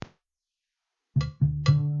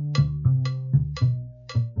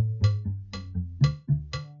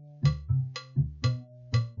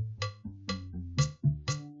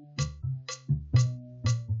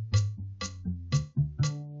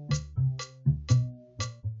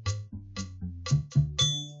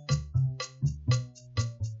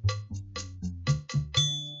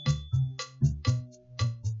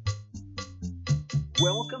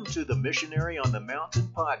Welcome to the Missionary on the Mountain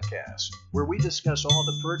podcast, where we discuss all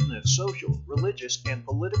the pertinent social, religious, and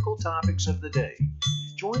political topics of the day.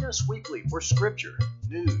 Join us weekly for scripture,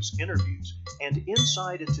 news, interviews, and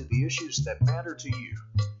insight into the issues that matter to you.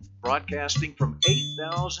 Broadcasting from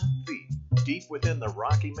 8,000 feet deep within the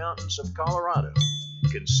Rocky Mountains of Colorado,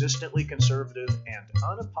 consistently conservative and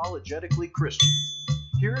unapologetically Christian.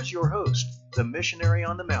 Here is your host, the Missionary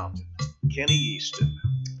on the Mountain, Kenny Easton.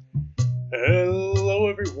 Hello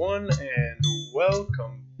everyone and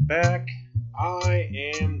welcome back. I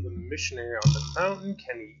am the Missionary on the Mountain,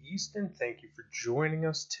 Kenny Easton. Thank you for joining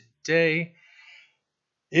us today.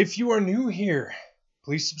 If you are new here,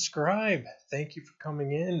 please subscribe. Thank you for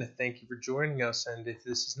coming in. Thank you for joining us. And if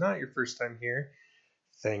this is not your first time here,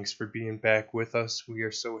 thanks for being back with us. We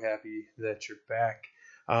are so happy that you're back.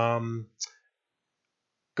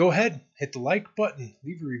 Go ahead, hit the like button,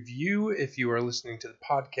 leave a review if you are listening to the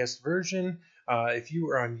podcast version. If you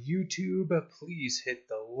are on YouTube, please hit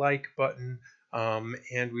the like button.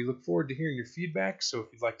 And we look forward to hearing your feedback. So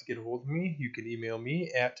if you'd like to get a hold of me, you can email me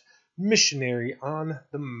at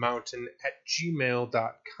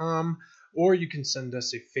missionaryonthemountain@gmail.com, or you can send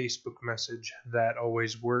us a Facebook message. That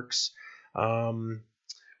always works.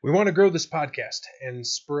 We want to grow this podcast and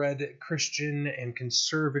spread Christian and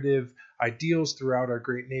conservative ideals throughout our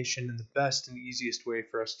great nation, and the best and easiest way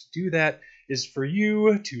for us to do that is for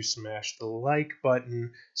you to smash the like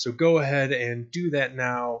button. So go ahead and do that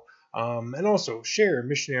now, and also share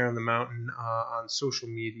Missionary on the Mountain on social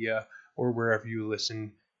media or wherever you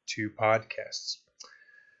listen to podcasts.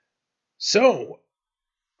 So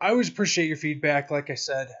I always appreciate your feedback. Like I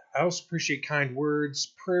said, I also appreciate kind words,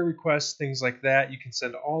 prayer requests, things like that. You can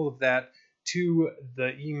send all of that to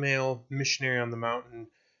the email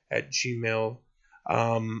missionaryonthemountain@gmail.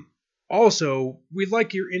 Also, we'd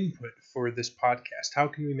like your input for this podcast. How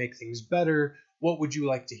can we make things better? What would you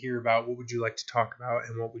like to hear about? What would you like to talk about?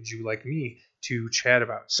 And what would you like me to chat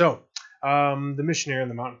about? So, the Missionary on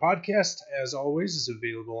the Mountain podcast, as always, is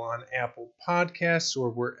available on Apple Podcasts or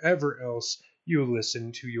wherever else you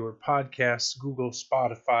listen to your podcasts, Google,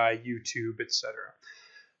 Spotify, YouTube, etc.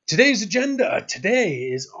 Today's agenda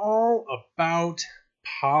today is all about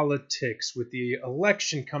politics. With the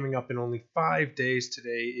election coming up in only 5 days,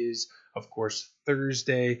 today is, of course,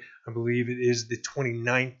 Thursday. I believe it is the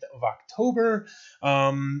 29th of October.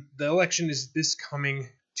 The election is this coming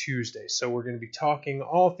Tuesday, so we're going to be talking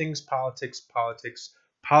all things politics.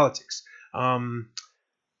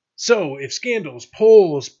 So, if scandals,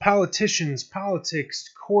 polls, politicians, politics,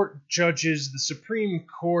 court judges, the Supreme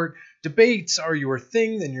Court, debates are your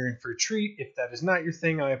thing, then you're in for a treat. If that is not your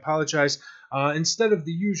thing, I apologize. Instead of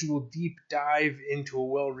the usual deep dive into a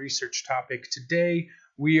well-researched topic, today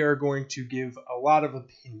we are going to give a lot of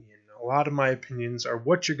opinion. A lot of my opinions are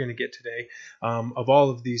what you're going to get today of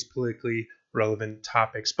all of these politically relevant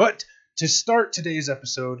topics. But to start today's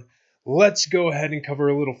episode, let's go ahead and cover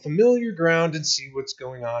a little familiar ground and see what's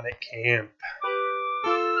going on at camp.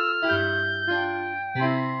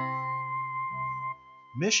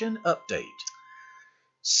 Mission Update.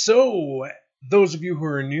 So, those of you who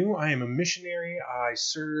are new, I am a missionary. I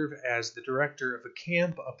serve as the director of a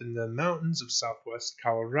camp up in the mountains of southwest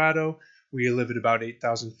Colorado. We live at about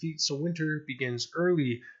 8,000 feet, so winter begins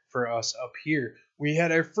early for us up here. We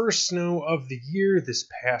had our first snow of the year this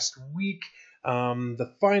past week.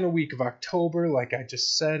 The final week of October, like I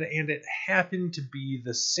just said, and it happened to be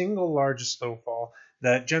the single largest snowfall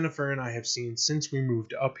that Jennifer and I have seen since we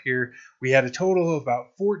moved up here. We had a total of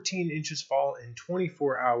about 14 inches fall in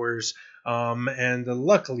 24 hours, and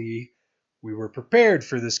luckily we were prepared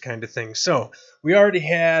for this kind of thing. So we already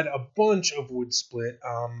had a bunch of wood split.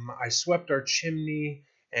 I swept our chimney,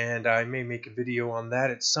 and I may make a video on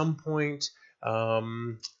that at some point.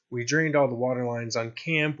 We drained all the water lines on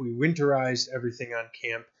camp. We winterized everything on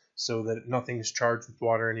camp so that nothing's charged with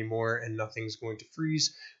water anymore and nothing's going to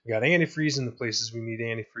freeze. We got antifreeze in the places we need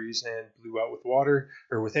antifreeze and blew out with water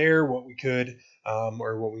or with air what we could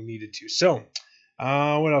or what we needed to. So,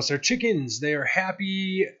 what else? Our chickens, they are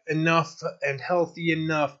happy enough and healthy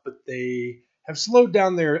enough, but they have slowed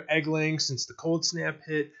down their egg laying since the cold snap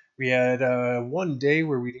hit. We had one day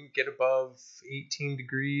where we didn't get above 18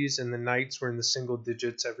 degrees, and the nights were in the single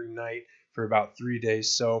digits every night for about 3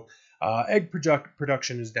 days. So egg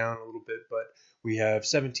production is down a little bit, but we have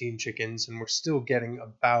 17 chickens, and we're still getting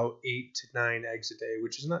about 8 to 9 eggs a day,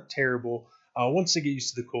 which is not terrible. Once they get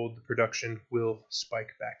used to the cold, the production will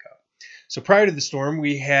spike back up. So prior to the storm,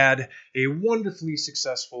 we had a wonderfully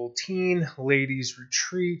successful teen ladies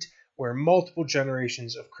retreat where multiple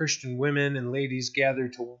generations of Christian women and ladies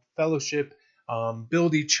gathered to fellowship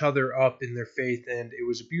build each other up in their faith, and it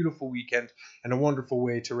was a beautiful weekend and a wonderful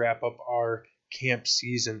way to wrap up our camp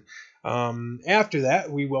season. After that,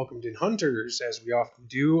 we welcomed in hunters, as we often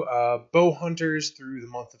do, bow hunters through the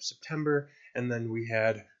month of September, and then we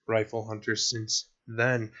had rifle hunters since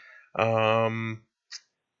then.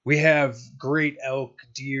 We have great elk,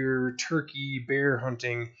 deer, turkey, bear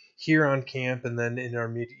hunting here on camp, and then in our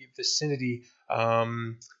immediate vicinity.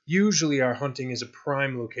 Usually our hunting is a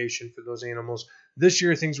prime location for those animals. This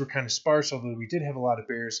year things were kind of sparse, although we did have a lot of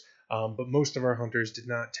bears, but most of our hunters did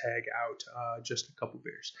not tag out, just a couple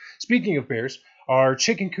bears. Speaking of bears, our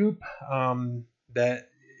chicken coop that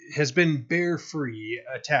has been bear-free,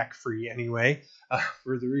 attack-free anyway,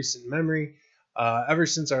 for the recent memory. Ever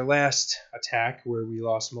since our last attack, where we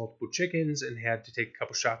lost multiple chickens and had to take a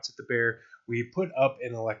couple shots at the bear, we put up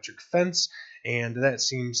an electric fence, and that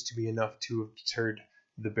seems to be enough to have deterred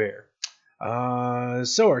the bear.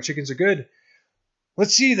 So our chickens are good.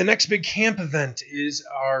 Let's see, the next big camp event is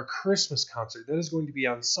our Christmas concert. That is going to be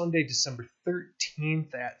on Sunday, December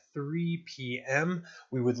 13th at 3 p.m.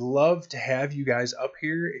 We would love to have you guys up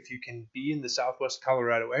here. If you can be in the Southwest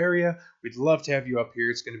Colorado area, we'd love to have you up here.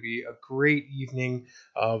 It's going to be a great evening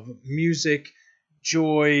of music,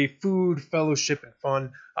 joy, food, fellowship, and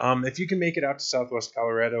fun. If you can make it out to Southwest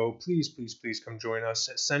Colorado, please, please, please come join us.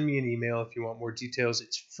 Send me an email if you want more details.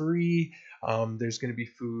 It's free. There's going to be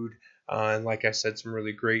food. And like I said, some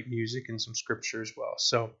really great music and some scripture as well.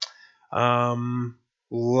 So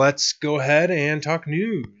let's go ahead and talk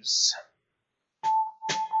news.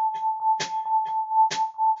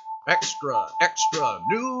 Extra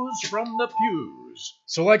news from the pews.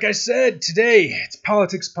 So like I said, today it's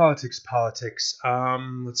politics.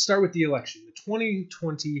 Let's start with the election. The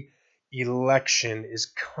 2020 election is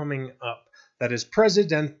coming up. That is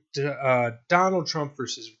President Donald Trump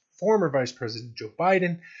versus former Vice President Joe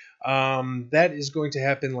Biden. That is going to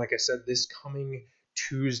happen, like I said, this coming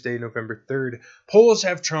Tuesday, November 3rd. Polls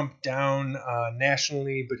have Trump down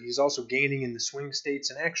nationally, but he's also gaining in the swing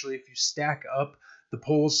states. And actually, if you stack up the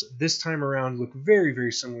polls this time around, look very,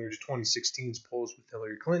 very similar to 2016's polls with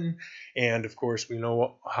Hillary Clinton. And of course, we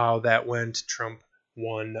know how that went. Trump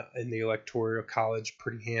won in the Electoral College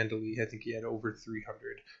pretty handily. I think he had over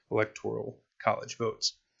 300 Electoral College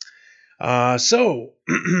votes. So,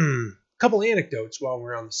 couple anecdotes while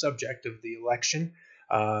we're on the subject of the election.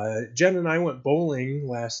 Jen and I went bowling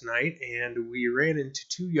last night, and we ran into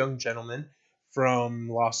two young gentlemen from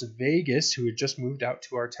Las Vegas who had just moved out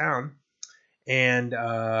to our town, and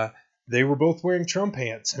they were both wearing Trump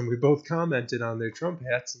hats, and we both commented on their Trump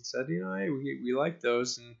hats and said, hey, we like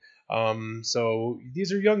those. And so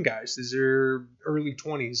these are young guys. These are early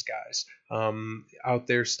 20s guys out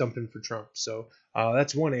there stumping for Trump. So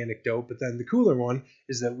that's one anecdote. But then the cooler one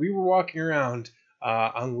is that we were walking around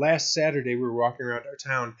on last Saturday. We were walking around our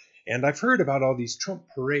town, and I've heard about all these Trump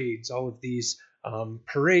parades, all of these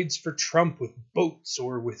parades for Trump with boats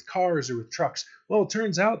or with cars or with trucks. Well, it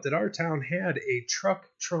turns out that our town had a truck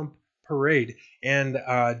Trump parade, and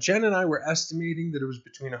Jen and I were estimating that it was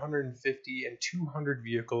between 150 and 200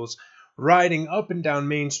 vehicles riding up and down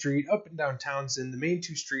Main Street, up and down Townsend, the main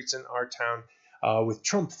two streets in our town, with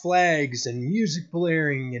Trump flags and music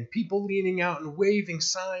blaring and people leaning out and waving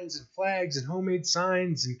signs and flags and homemade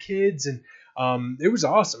signs and kids, and it was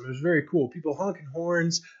awesome. It was very cool. People honking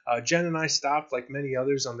horns. Jen and I stopped, like many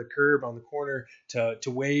others, on the curb on the corner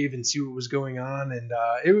to wave and see what was going on. And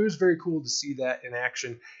it was very cool to see that in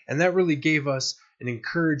action. And that really gave us an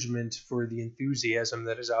encouragement for the enthusiasm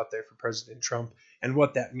that is out there for President Trump and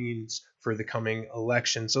what that means for the coming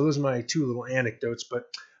election. So those are my two little anecdotes. But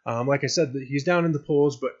like I said, he's down in the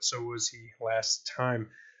polls, but so was he last time.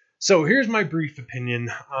 So here's my brief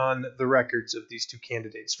opinion on the records of these two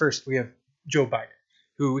candidates. First, we have Joe Biden,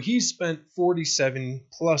 who he's spent 47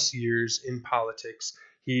 plus years in politics.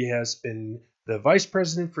 He has been the vice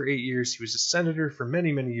president for 8 years. He was a senator for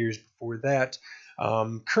many, many years before that.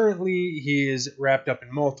 Currently, he is wrapped up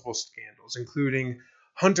in multiple scandals, including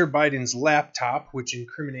Hunter Biden's laptop, which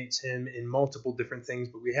incriminates him in multiple different things,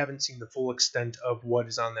 but we haven't seen the full extent of what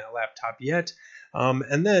is on that laptop yet.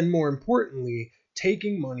 And then, more importantly,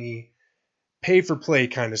 taking money, pay-for-play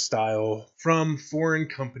kind of style from foreign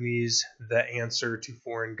companies that answer to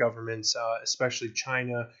foreign governments, especially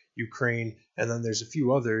China, Ukraine, and then there's a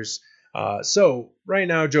few others. So right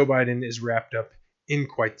now, Joe Biden is wrapped up in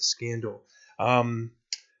quite the scandal.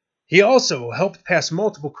 He also helped pass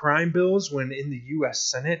multiple crime bills when in the U.S.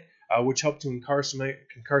 Senate, which helped to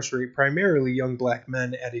incarcerate primarily young black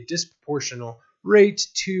men at a disproportional rate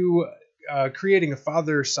to creating a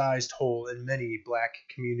father-sized hole in many black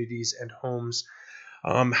communities and homes,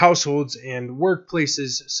 households, and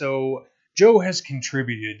workplaces. So Joe has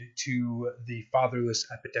contributed to the fatherless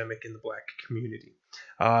epidemic in the black community.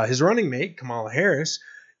 His running mate, Kamala Harris,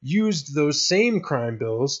 used those same crime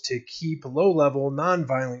bills to keep low-level,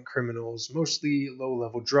 non-violent criminals, mostly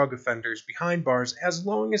low-level drug offenders, behind bars as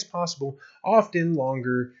long as possible, often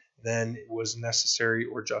longer than was necessary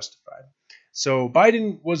or justified. So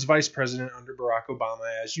Biden was vice president under Barack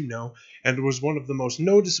Obama, as you know, and was one of the most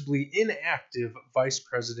noticeably inactive vice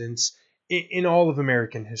presidents in all of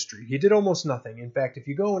American history. He did almost nothing. In fact, if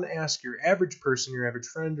you go and ask your average person, your average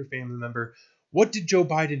friend or family member, what did Joe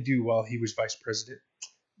Biden do while he was vice president?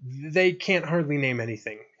 They can't hardly name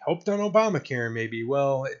anything. Helped on Obamacare, maybe.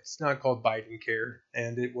 Well, it's not called Biden Care,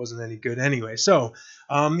 and it wasn't any good anyway. So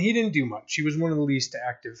he didn't do much. He was one of the least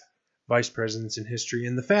active vice presidents in history.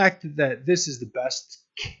 And the fact that this is the best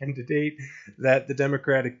candidate that the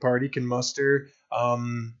Democratic Party can muster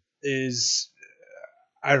is,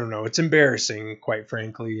 I don't know, it's embarrassing, quite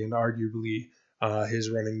frankly, and arguably his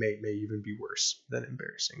running mate may even be worse than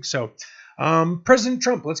embarrassing. So President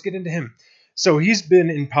Trump, let's get into him. So he's been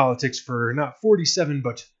in politics for not 47,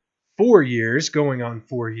 but 4 years, going on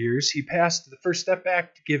 4 years. He passed the First Step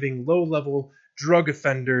Act, giving low-level drug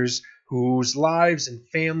offenders whose lives and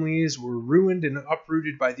families were ruined and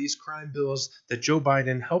uprooted by these crime bills that Joe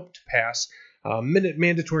Biden helped pass,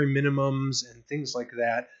 mandatory minimums and things like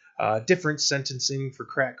that, different sentencing for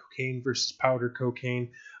crack cocaine versus powder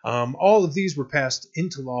cocaine. All of these were passed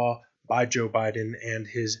into law by Joe Biden and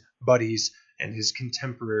his buddies and his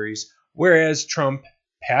contemporaries, whereas Trump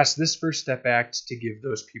passed this First Step Act to give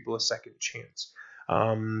those people a second chance.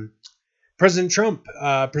 President Trump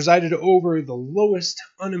presided over the lowest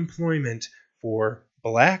unemployment for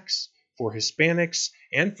blacks, for Hispanics,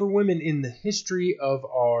 and for women in the history of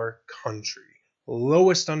our country.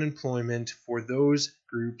 Lowest unemployment for those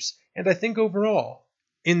groups, and I think overall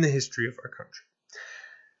in the history of our country.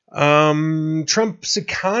 Trump's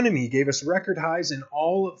economy gave us record highs in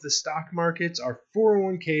all of the stock markets. Our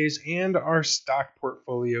 401ks and our stock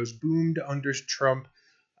portfolios boomed under Trump.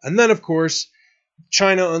 And then, of course,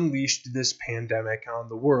 China unleashed this pandemic on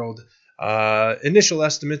the world. Initial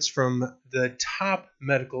estimates from the top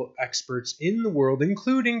medical experts in the world,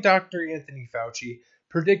 including Dr. Anthony Fauci,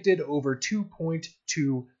 predicted over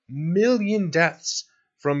 2.2 million deaths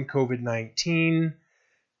from COVID-19.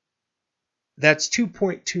 That's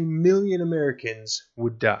 2.2 million Americans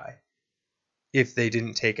would die if they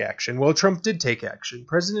didn't take action. Well, Trump did take action.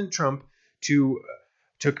 President Trump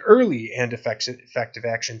took early and effective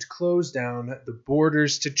action to close down the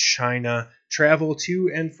borders to China, travel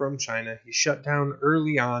to and from China. He shut down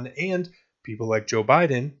early on, and people like Joe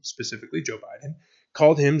Biden, specifically Joe Biden,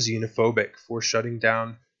 called him xenophobic for shutting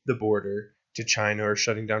down the border to China or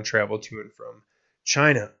shutting down travel to and from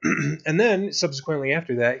China. And then, subsequently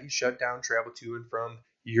after that, he shut down travel to and from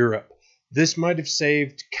Europe. This might have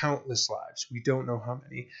saved countless lives. We don't know how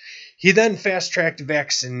many. He then fast-tracked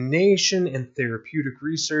vaccination and therapeutic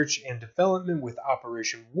research and development with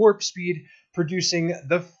Operation Warp Speed, producing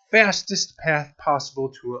the fastest path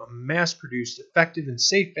possible to a mass-produced, effective, and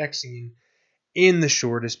safe vaccine in the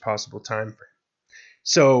shortest possible time frame.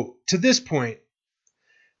 So, to this point,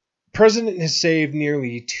 the president has saved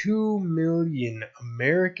nearly 2 million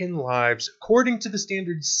American lives, according to the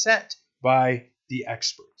standards set by the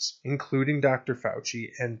experts, including Dr. Fauci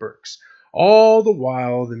and Birx. All the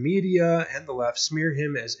while, the media and the left smear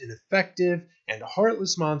him as ineffective and a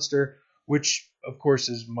heartless monster, which, of course,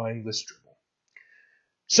 is mindless dribble.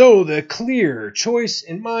 So the clear choice,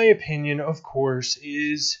 in my opinion, of course,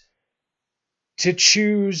 is to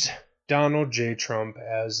choose Donald J. Trump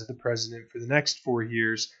as the president for the next 4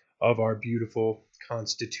 years of our beautiful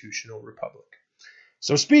constitutional republic.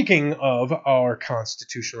 So speaking of our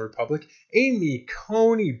constitutional republic, Amy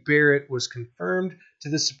Coney Barrett was confirmed to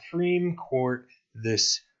the Supreme Court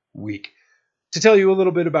this week. To tell you a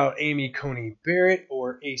little bit about Amy Coney Barrett,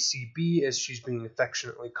 or ACB as she's being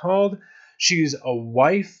affectionately called, she's a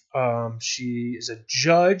wife. She is a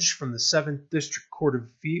judge from the 7th District Court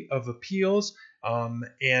of Appeals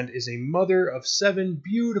and is a mother of 7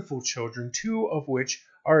 beautiful children, 2 of which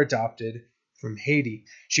are adopted from Haiti.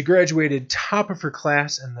 She graduated top of her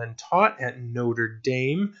class and then taught at Notre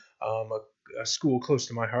Dame, a school close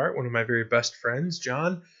to my heart. One of my very best friends,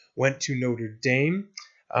 John, went to Notre Dame.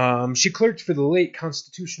 She clerked for the late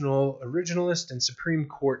constitutional originalist and Supreme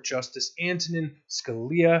Court Justice Antonin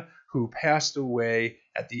Scalia, who passed away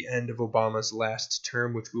at the end of Obama's last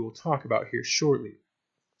term, which we will talk about here shortly.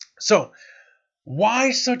 So,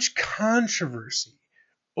 why such controversy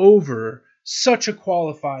over such a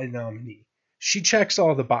qualified nominee? She checks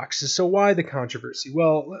all the boxes, so why the controversy?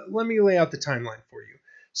 Well, let me lay out the timeline for you.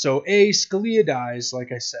 So Scalia dies,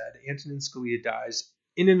 like I said, Antonin Scalia dies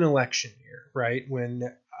in an election year, right? When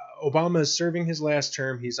Obama is serving his last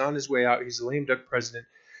term, he's on his way out, he's a lame duck president.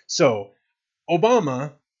 So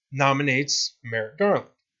Obama nominates Merrick Garland.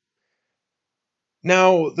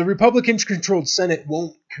 Now, the Republican-controlled Senate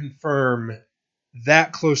won't confirm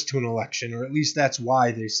that close to an election, or at least that's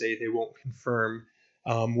why they say they won't confirm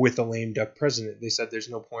with a lame duck president. They said there's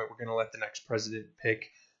no point, we're going to let the next president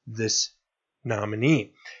pick this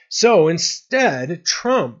nominee. So instead,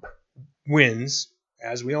 Trump wins,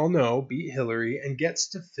 as we all know, beat Hillary, and gets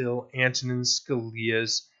to fill Antonin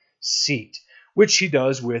Scalia's seat, which he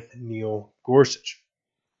does with Neil Gorsuch.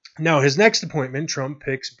 Now, his next appointment, Trump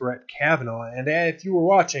picks Brett Kavanaugh, and if you were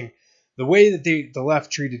watching, the way that the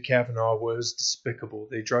left treated Kavanaugh was despicable.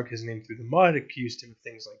 They drug his name through the mud, accused him of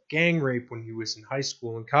things like gang rape when he was in high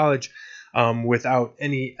school and college, without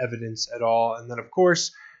any evidence at all. And then, of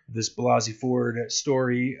course, this Blasey Ford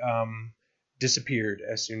story disappeared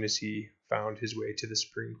as soon as he found his way to the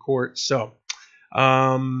Supreme Court. So,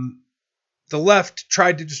 the left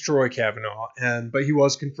tried to destroy Kavanaugh, but he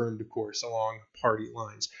was confirmed, of course, along party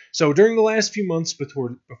lines. So during the last few months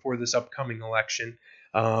before this upcoming election,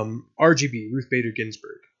 RGB, Ruth Bader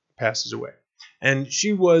Ginsburg, passes away. And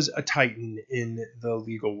she was a titan in the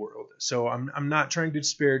legal world. So I'm not trying to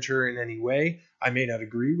disparage her in any way. I may not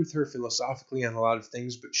agree with her philosophically on a lot of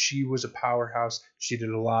things, but she was a powerhouse. She did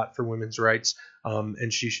a lot for women's rights,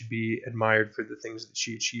 and she should be admired for the things that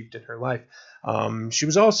she achieved in her life. She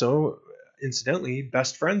was also, incidentally,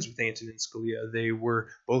 best friends with Antonin Scalia. They were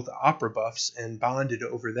both opera buffs and bonded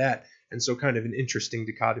over that, and so kind of an interesting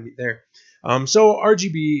dichotomy there. So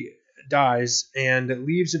RGB dies and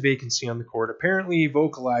leaves a vacancy on the court, apparently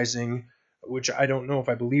vocalizing, which I don't know if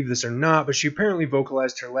I believe this or not, but she apparently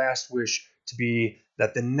vocalized her last wish to be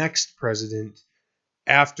that the next president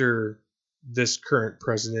after this current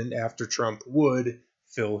president, after Trump, would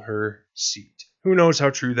fill her seat. Who knows how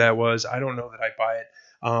true that was? I don't know that I buy it.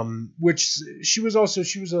 Which she was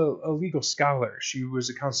a legal scholar. She was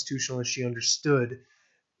a constitutionalist. She understood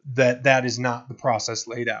that is not the process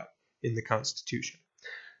laid out in the Constitution.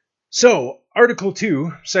 So, Article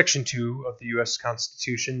 2, Section 2 of the U.S.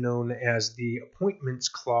 Constitution, known as the Appointments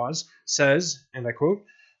Clause, says, and I quote,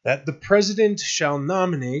 that the President shall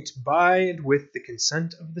nominate by and with the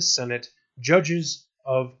consent of the Senate judges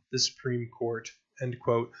of the Supreme Court, end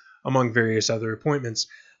quote, among various other appointments.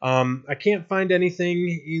 I can't find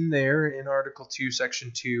anything in there in Article 2,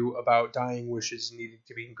 Section 2 about dying wishes needing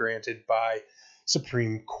to be granted by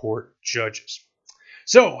Supreme Court judges.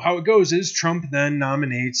 So how it goes is Trump then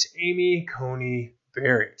nominates Amy Coney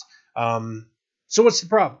Barrett. So what's the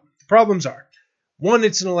problem? The problems are, one,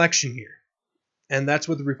 it's an election year. And that's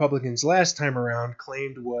what the Republicans last time around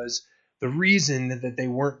claimed was the reason that they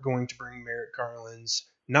weren't going to bring Merrick Garland's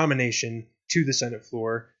nomination to the Senate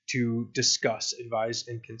floor to discuss, advise,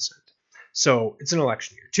 and consent. So it's an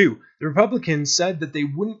election year. Two, the Republicans said that they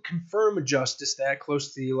wouldn't confirm a justice that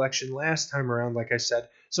close to the election last time around, like I said.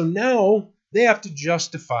 So now they have to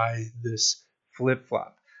justify this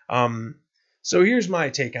flip-flop. So here's my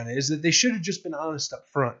take on it, is that they should have just been honest up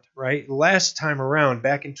front, right? Last time around,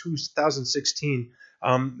 back in 2016,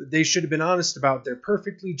 they should have been honest about their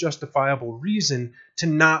perfectly justifiable reason to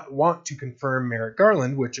not want to confirm Merrick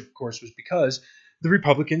Garland, which of course was because the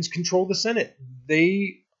Republicans control the Senate.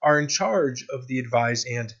 They are in charge of the advise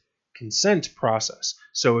and consent process.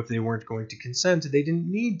 So if they weren't going to consent, they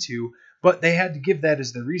didn't need to, but they had to give that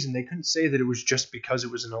as the reason. They couldn't say that it was just because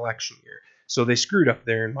it was an election year. So they screwed up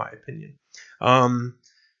there, in my opinion.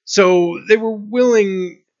 So they were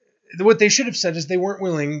willing, what they should have said is they weren't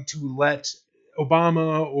willing to let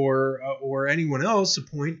Obama or anyone else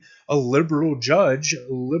appoint a liberal judge,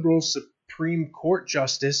 a liberal Supreme Court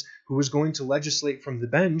justice who was going to legislate from the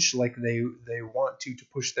bench like they want to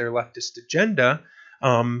push their leftist agenda.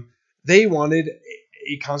 They wanted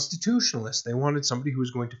a constitutionalist. They wanted somebody who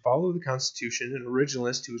was going to follow the Constitution, an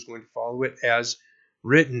originalist who was going to follow it as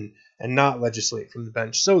written and not legislate from the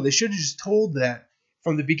bench. So they should have just told that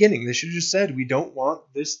from the beginning. They should have just said, we don't want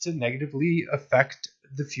this to negatively affect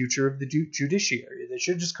the future of the judiciary. They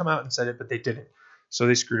should have just come out and said it, but they didn't. So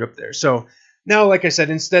they screwed up there. So now, like I said,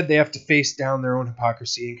 instead they have to face down their own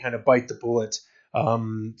hypocrisy and kind of bite the bullet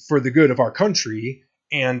for the good of our country.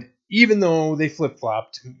 And even though they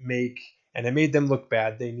flip-flopped, and it made them look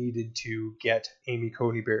bad, they needed to get Amy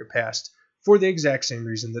Coney Barrett passed for the exact same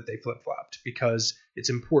reason that they flip-flopped, because it's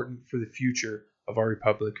important for the future of our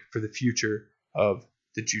republic, for the future of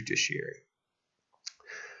the judiciary.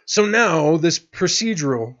 So now this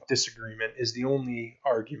procedural disagreement is the only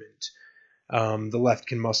argument. the left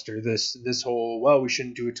can muster. This whole, well, we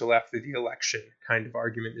shouldn't do it till after the election kind of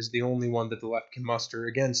argument is the only one that the left can muster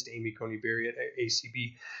against Amy Coney Barrett at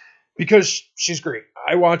ACB, because she's great.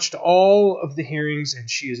 I watched all of the hearings, and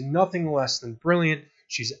she is nothing less than brilliant.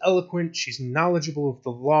 She's eloquent. She's knowledgeable of the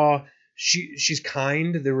law. She's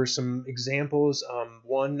kind. There were some examples.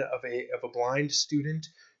 One of a blind student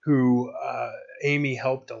who Amy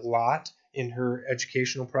helped a lot in her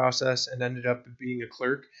educational process and ended up being a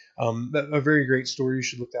clerk. A very great story. You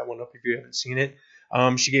should look that one up if you haven't seen it.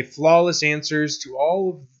 She gave flawless answers to all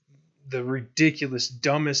of the ridiculous,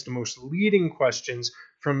 dumbest, most leading questions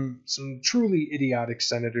from some truly idiotic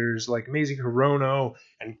senators like Mazie Hirono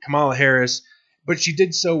and Kamala Harris. But she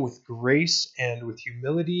did so with grace and with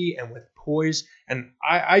humility and with poise. And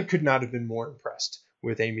I could not have been more impressed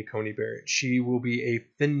with Amy Coney Barrett. She will be a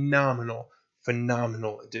phenomenal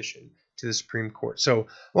addition to the Supreme Court. So,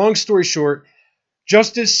 long story short,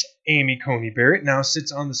 Justice Amy Coney Barrett now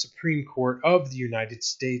sits on the Supreme Court of the United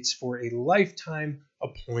States for a lifetime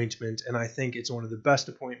appointment, and I think it's one of the best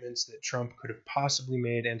appointments that Trump could have possibly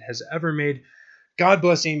made and has ever made. God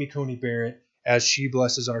bless Amy Coney Barrett as she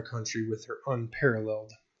blesses our country with her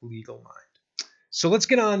unparalleled legal mind. So let's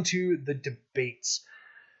get on to the debates.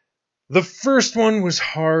 The first one was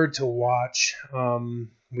hard to watch,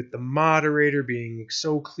 with the moderator being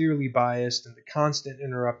so clearly biased and the constant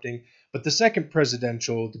interrupting. But the second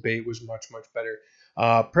presidential debate was much better.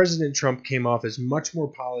 President Trump came off as much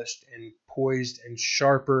more polished and poised and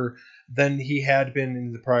sharper than he had been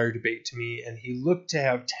in the prior debate to me, and he looked to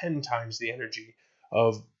have 10 times the energy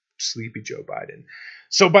of sleepy Joe Biden.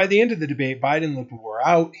 So by the end of the debate, Biden looked wore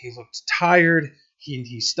out. He looked tired.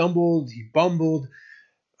 He stumbled. He bumbled.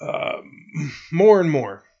 More and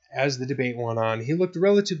more as the debate went on. He looked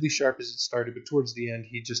relatively sharp as it started, but towards the end,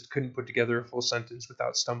 he just couldn't put together a full sentence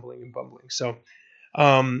without stumbling and bumbling. So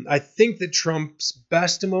I think that Trump's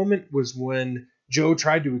best moment was when Joe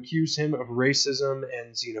tried to accuse him of racism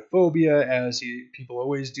and xenophobia, as people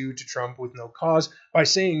always do to Trump with no cause, by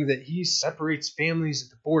saying that he separates families at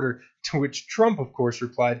the border, to which Trump, of course,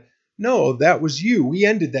 replied, "No, that was you. We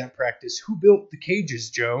ended that practice. Who built the cages,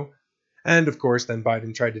 Joe?" And, of course, then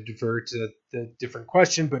Biden tried to divert to the different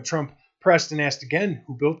question, but Trump pressed and asked again,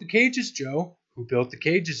 "Who built the cages, Joe? Who built the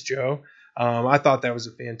cages, Joe?" I thought that was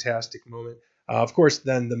a fantastic moment. Of course,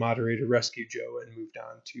 then the moderator rescued Joe and moved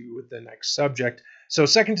on to the next subject. So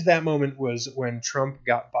second to that moment was when Trump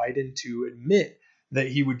got Biden to admit that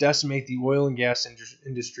he would decimate the oil and gas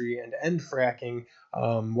industry and end fracking,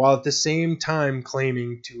 while at the same time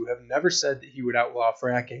claiming to have never said that he would outlaw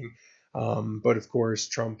fracking. But, of course,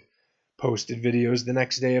 Trump posted videos the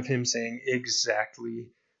next day of him saying exactly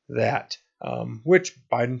that, which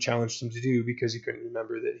Biden challenged him to do because he couldn't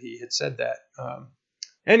remember that he had said that.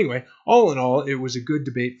 Anyway, all in all, it was a good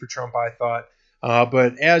debate for Trump, I thought.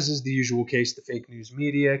 But as is the usual case, the fake news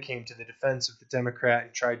media came to the defense of the Democrat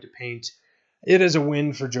and tried to paint it as a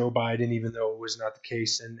win for Joe Biden, even though it was not the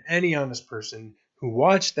case. And any honest person who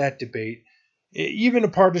watched that debate, even a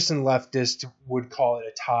partisan leftist, would call it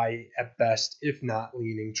a tie at best, if not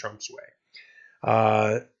leaning Trump's way.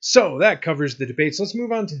 So that covers the debates. Let's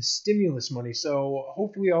move on to the stimulus money. So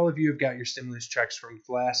hopefully all of you have got your stimulus checks from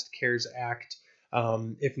the last CARES Act.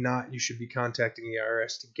 If not, you should be contacting the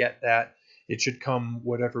IRS to get that. It should come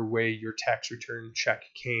whatever way your tax return check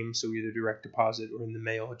came, so either direct deposit or in the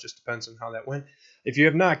mail. It just depends on how that went. If you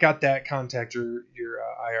have not got that, contact your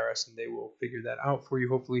IRS and they will figure that out for you,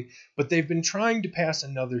 hopefully. But they've been trying to pass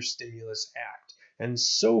another stimulus act, and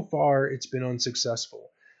so far it's been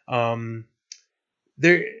unsuccessful.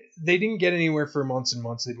 They didn't get anywhere for months and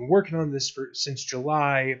months. They've been working on this since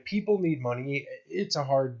July. People need money. It's a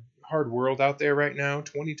hard world out there right now.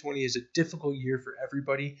 2020 is a difficult year for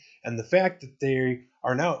everybody, and the fact that they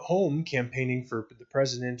are now at home campaigning for the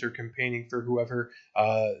president or campaigning for whoever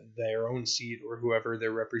their own seat or whoever they're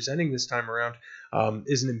representing this time around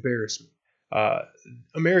is an embarrassment.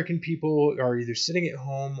 American people are either sitting at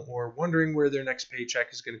home or wondering where their next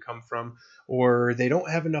paycheck is going to come from, or they don't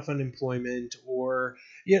have enough unemployment, or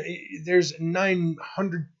there's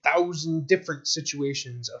 900,000 different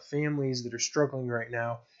situations of families that are struggling right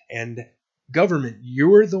now. And government,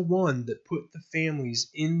 you're the one that put the families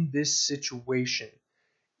in this situation.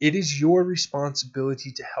 It is your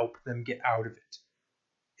responsibility to help them get out of it.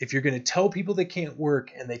 If you're going to tell people they can't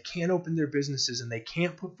work and they can't open their businesses and they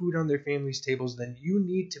can't put food on their families' tables, then you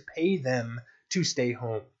need to pay them to stay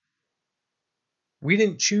home. We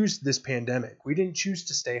didn't choose this pandemic. We didn't choose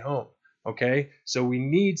to stay home. Okay? So we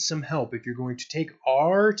need some help. If you're going to take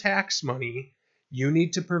our tax money, you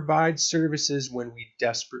need to provide services when we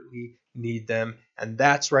desperately need them. And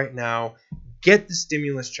that's right now Get the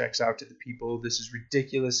stimulus checks out to the people. This is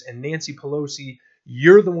ridiculous. And Nancy Pelosi,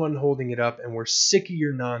 you're the one holding it up, and we're sick of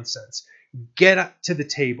your nonsense. Get up to the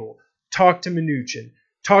table. Talk to Mnuchin.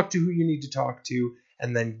 Talk to who you need to talk to,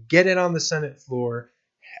 and then get it on the Senate floor,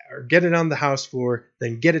 or get it on the House floor,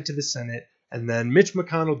 then get it to the Senate, and then Mitch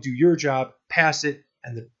McConnell, do your job, pass it,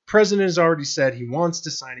 and the president has already said he wants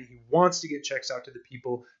to sign it. He wants to get checks out to the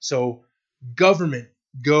people. So government,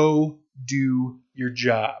 go do your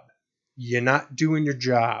job. You're not doing your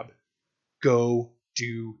job. Go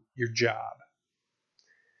do your job.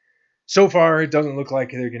 So far, it doesn't look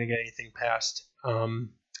like they're going to get anything passed.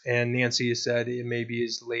 And Nancy has said it may be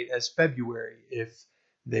as late as February if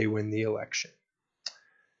they win the election.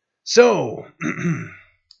 So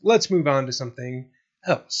let's move on to something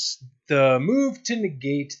else. The move to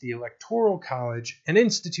negate the Electoral College and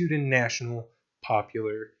institute a national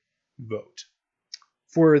popular vote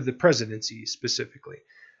for the presidency specifically.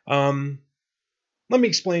 Let me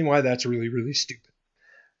explain why that's really, really stupid.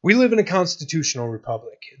 We live in a constitutional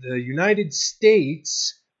republic. The United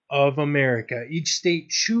States of America. Each state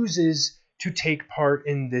chooses to take part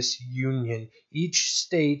in this union. Each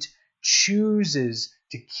state chooses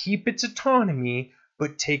to keep its autonomy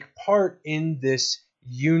but take part in this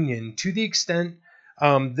union to the extent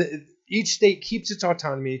each state keeps its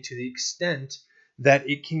autonomy to the extent that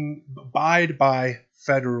it can abide by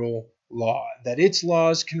federal law, that its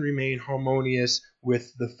laws can remain harmonious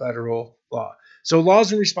with the federal law. So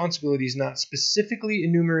laws and responsibilities not specifically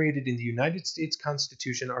enumerated in the United States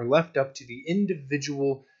Constitution are left up to the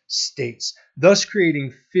individual states, thus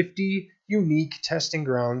creating 50 unique testing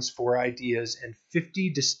grounds for ideas and 50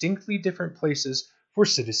 distinctly different places for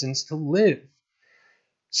citizens to live.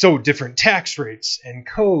 So different tax rates and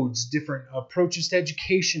codes, different approaches to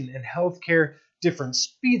education and healthcare, different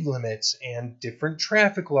speed limits and different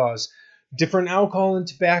traffic laws, different alcohol and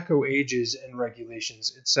tobacco ages and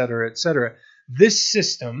regulations, etc., etc. This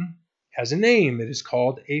system has a name. It is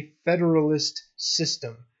called a federalist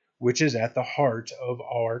system, which is at the heart of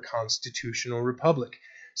our constitutional republic.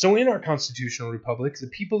 So in our constitutional republic, the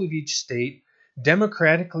people of each state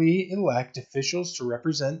democratically elect officials to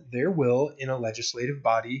represent their will in a legislative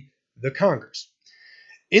body, the Congress.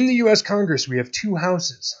 In the U.S. Congress, we have two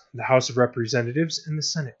houses, the House of Representatives and the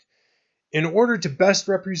Senate. In order to best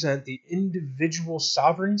represent the individual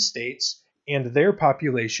sovereign states and their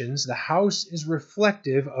populations, the House is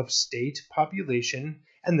reflective of state population,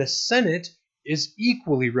 and the Senate is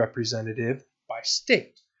equally representative by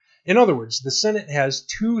state. In other words, the Senate has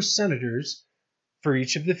 2 senators for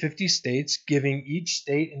each of the 50 states, giving each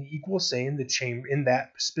state an equal say in the chamber, in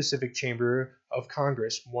that specific chamber of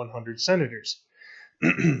Congress, 100 senators.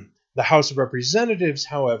 The House of Representatives,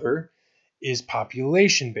 however, is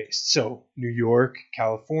population-based. So New York,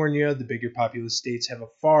 California, the bigger populous states have a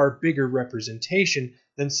far bigger representation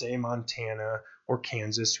than, say, Montana or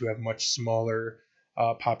Kansas, who have much smaller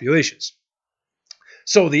populations.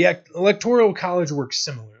 So the Electoral College works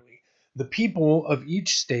similarly. The people of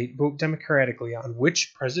each state vote democratically on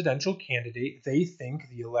which presidential candidate they think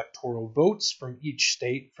the electoral votes from each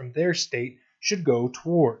state, from their state, should go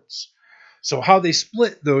towards. So how they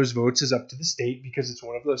split those votes is up to the state, because it's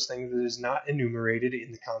one of those things that is not enumerated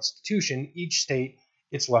in the Constitution. Each state,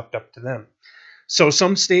 it's left up to them. So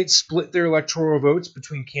some states split their electoral votes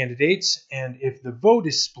between candidates, and if the vote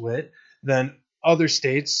is split, then other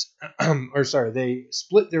states, they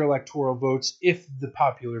split their electoral votes. If the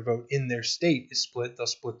popular vote in their state is split, they'll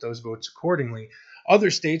split those votes accordingly. Other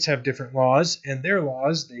states have different laws, and their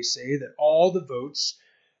laws, they say that all the votes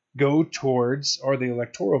go towards, or the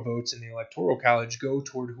electoral votes in the Electoral College go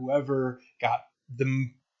toward whoever got the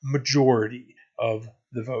majority of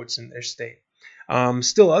the votes in their state.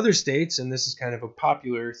 Still other states, and this is kind of a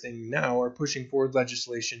popular thing now, are pushing forward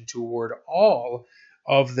legislation to award all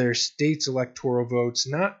of their state's electoral votes,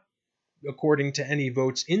 not according to any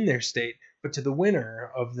votes in their state, but to the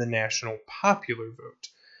winner of the national popular vote,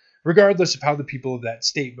 regardless of how the people of that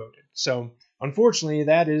state voted. So unfortunately,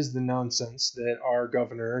 that is the nonsense that our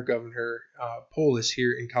Governor Polis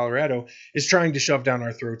here in Colorado is trying to shove down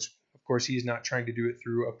our throats. Of course, he's not trying to do it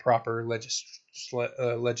through a proper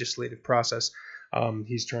legislative process.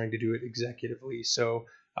 He's trying to do it executively. So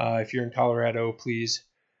if you're in Colorado, please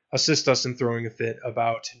assist us in throwing a fit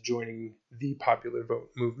about joining the popular vote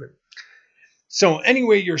movement. So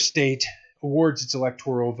anyway, your state awards its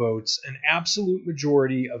electoral votes, an absolute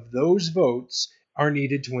majority of those votes are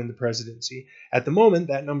needed to win the presidency. At the moment,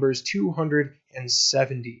 that number is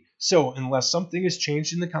 270. So unless something is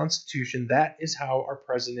changed in the Constitution, that is how our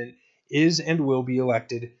president is and will be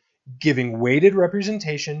elected, giving weighted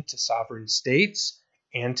representation to sovereign states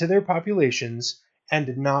and to their populations,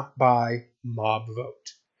 and not by mob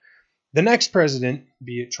vote. The next president,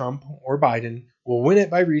 be it Trump or Biden, will win it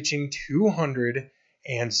by reaching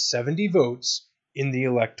 270 votes in the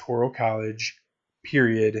Electoral College,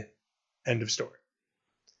 period, end of story.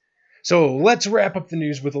 So let's wrap up the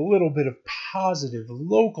news with a little bit of positive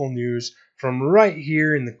local news from right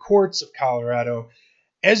here in the courts of Colorado.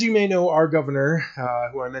 As you may know, our governor,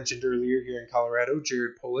 who I mentioned earlier here in Colorado,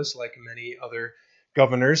 Jared Polis, like many other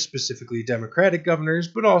governors, specifically Democratic governors,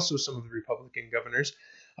 but also some of the Republican governors,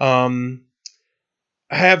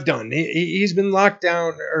 have done. He's been locked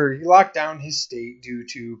down, or he locked down his state due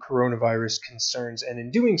to coronavirus concerns, and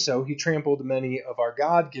in doing so, he trampled many of our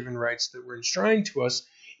God-given rights that were enshrined to us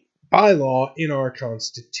by law in our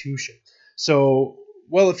Constitution. So,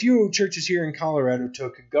 a few churches here in Colorado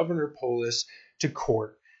took Governor Polis to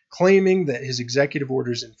court, claiming that his executive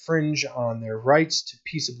orders infringe on their rights to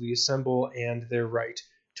peaceably assemble and their right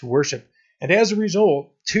to worship. And as a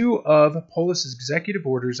result, 2 of Polis's executive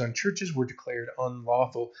orders on churches were declared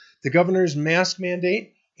unlawful. The governor's mask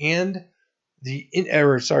mandate and the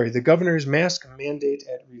governor's mask mandate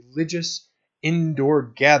at religious indoor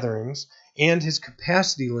gatherings and his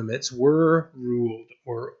capacity limits were ruled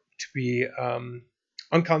to be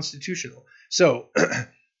unconstitutional. So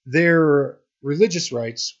their religious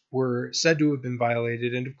rights were said to have been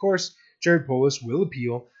violated, and of course, Jared Polis will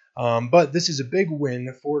appeal. But this is a big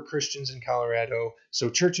win for Christians in Colorado, so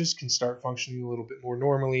churches can start functioning a little bit more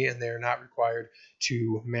normally, and they're not required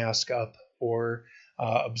to mask up or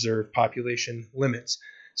observe population limits.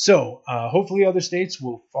 So hopefully other states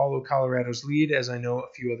will follow Colorado's lead, as I know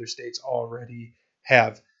a few other states already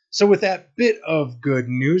have. So with that bit of good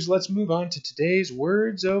news, let's move on to today's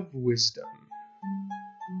words of wisdom.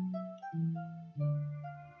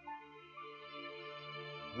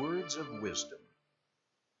 Words of wisdom.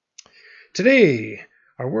 Today,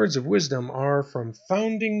 our words of wisdom are from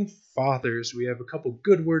founding fathers. We have a couple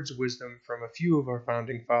good words of wisdom from a few of our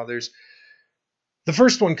founding fathers. The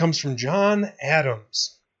first one comes from John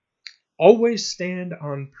Adams. Always stand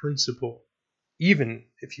on principle, even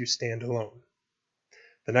if you stand alone.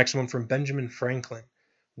 The next one from Benjamin Franklin.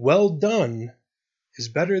 Well done is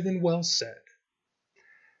better than well said.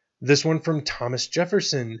 This one from Thomas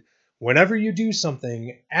Jefferson. Whenever you do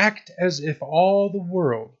something, act as if all the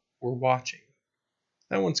world were watching.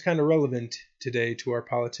 That one's kind of relevant today to our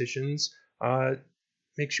politicians.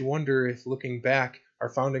 Makes you wonder if, looking back, our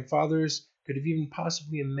founding fathers could have even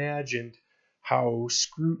possibly imagined how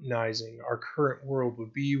scrutinizing our current world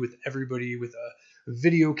would be with everybody with a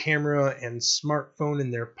video camera and smartphone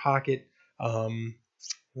in their pocket. It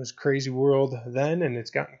was a crazy world then, and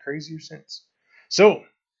it's gotten crazier since. So,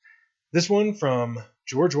 this one from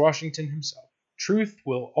George Washington himself. Truth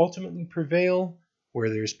will ultimately prevail where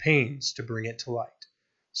there's pains to bring it to light.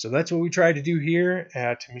 So that's what we try to do here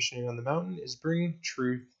at Missionary on the Mountain, is bring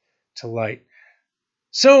truth to light.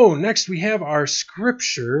 So next we have our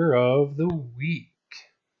scripture of the week.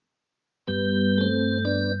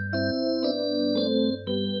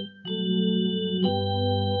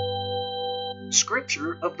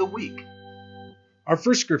 Scripture of the week. Our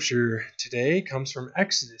first scripture today comes from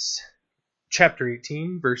Exodus chapter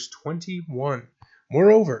 18, verse 21.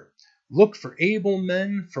 Moreover, look for able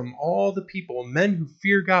men from all the people, men who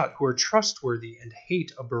fear God, who are trustworthy and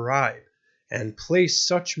hate a bribe, and place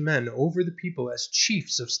such men over the people as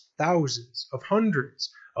chiefs of thousands, of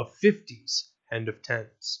hundreds, of fifties, and of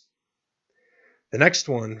tens. The next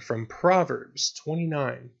one from Proverbs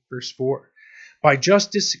 29, verse 4. By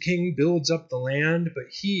justice a king builds up the land,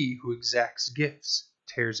 but he who exacts gifts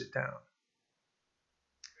tears it down.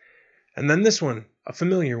 And then this one, a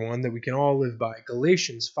familiar one that we can all live by,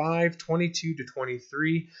 Galatians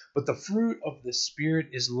 5:22-23. But the fruit of the Spirit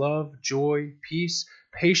is love, joy, peace,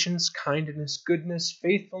 patience, kindness, goodness,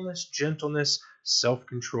 faithfulness, gentleness,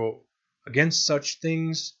 self-control. Against such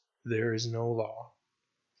things there is no law.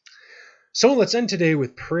 So let's end today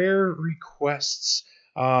with prayer requests.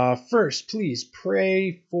 First, please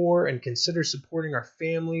pray for and consider supporting our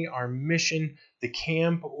family, our mission, the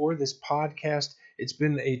camp, or this podcast. It's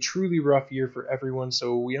been a truly rough year for everyone,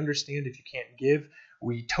 so we understand if you can't give.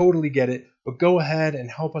 We totally get it, but go ahead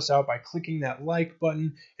and help us out by clicking that like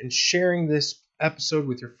button and sharing this episode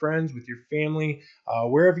with your friends, with your family.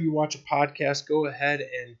 Wherever you watch a podcast, go ahead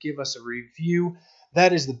and give us a review.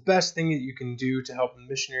 That is the best thing that you can do to help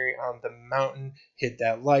Missionary on the Mountain. Hit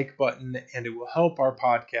that like button, and it will help our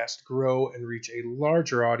podcast grow and reach a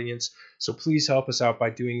larger audience. So please help us out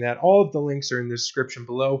by doing that. All of the links are in the description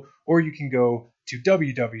below, or you can go to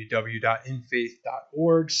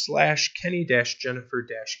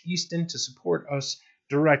www.infaith.org/Kenny-Jennifer-Easton to support us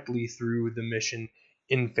directly through the mission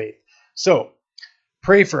In Faith. So,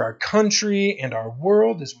 Pray for our country and our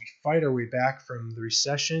world as we fight our way back from the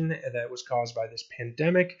recession that was caused by this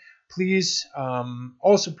pandemic. Please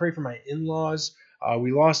also pray for my in-laws.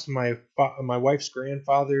 We lost my wife's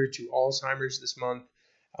grandfather to Alzheimer's this month.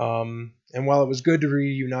 And while it was good to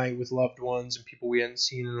reunite with loved ones and people we hadn't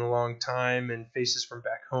seen in a long time and faces from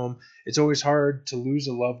back home, it's always hard to lose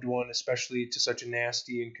a loved one, especially to such a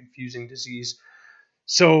nasty and confusing disease.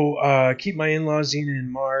 So keep my in-laws, Zena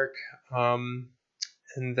and Mark,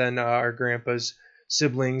 and then our grandpa's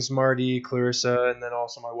siblings, Marty, Clarissa, and then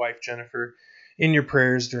also my wife, Jennifer, in your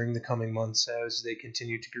prayers during the coming months as they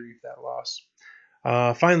continue to grieve that loss.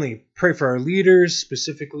 Finally, pray for our leaders,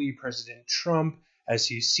 specifically President Trump, as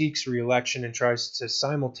he seeks re-election and tries to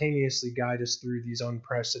simultaneously guide us through these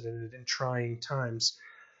unprecedented and trying times.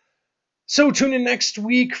 So tune in next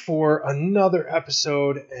week for another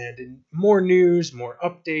episode and more news, more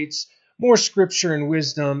updates, more scripture and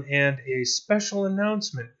wisdom, and a special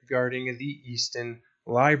announcement regarding the Easton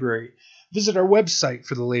Library. Visit our website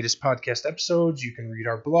for the latest podcast episodes. You can read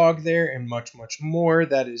our blog there and much, much more.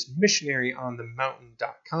 That is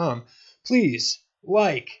missionaryonthemountain.com. Please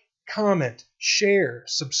like, comment, share,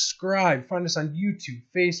 subscribe. Find us on YouTube,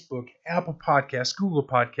 Facebook, Apple Podcasts, Google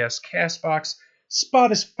Podcasts, CastBox,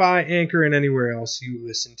 Spotify, Anchor, and anywhere else you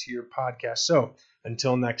listen to your podcast. So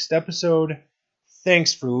until next episode,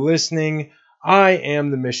 thanks for listening. I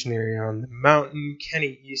am the missionary on the mountain,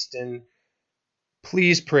 Kenny Easton.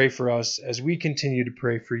 Please pray for us as we continue to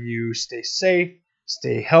pray for you. Stay safe,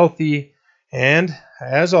 stay healthy, and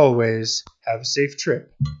as always, have a safe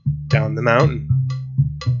trip down the mountain.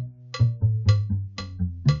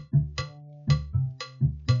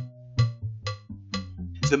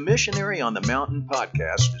 The Missionary on the Mountain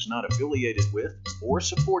podcast is not affiliated with or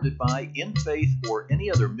supported by In Faith or any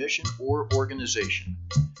other mission or organization.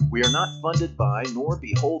 We are not funded by nor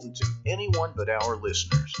beholden to anyone but our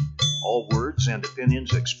listeners. All words and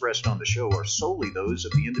opinions expressed on the show are solely those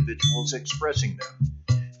of the individuals expressing them.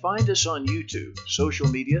 Find us on YouTube, social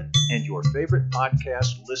media, and your favorite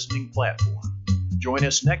podcast listening platform. Join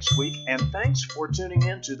us next week, and thanks for tuning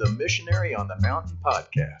in to the Missionary on the Mountain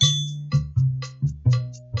podcast.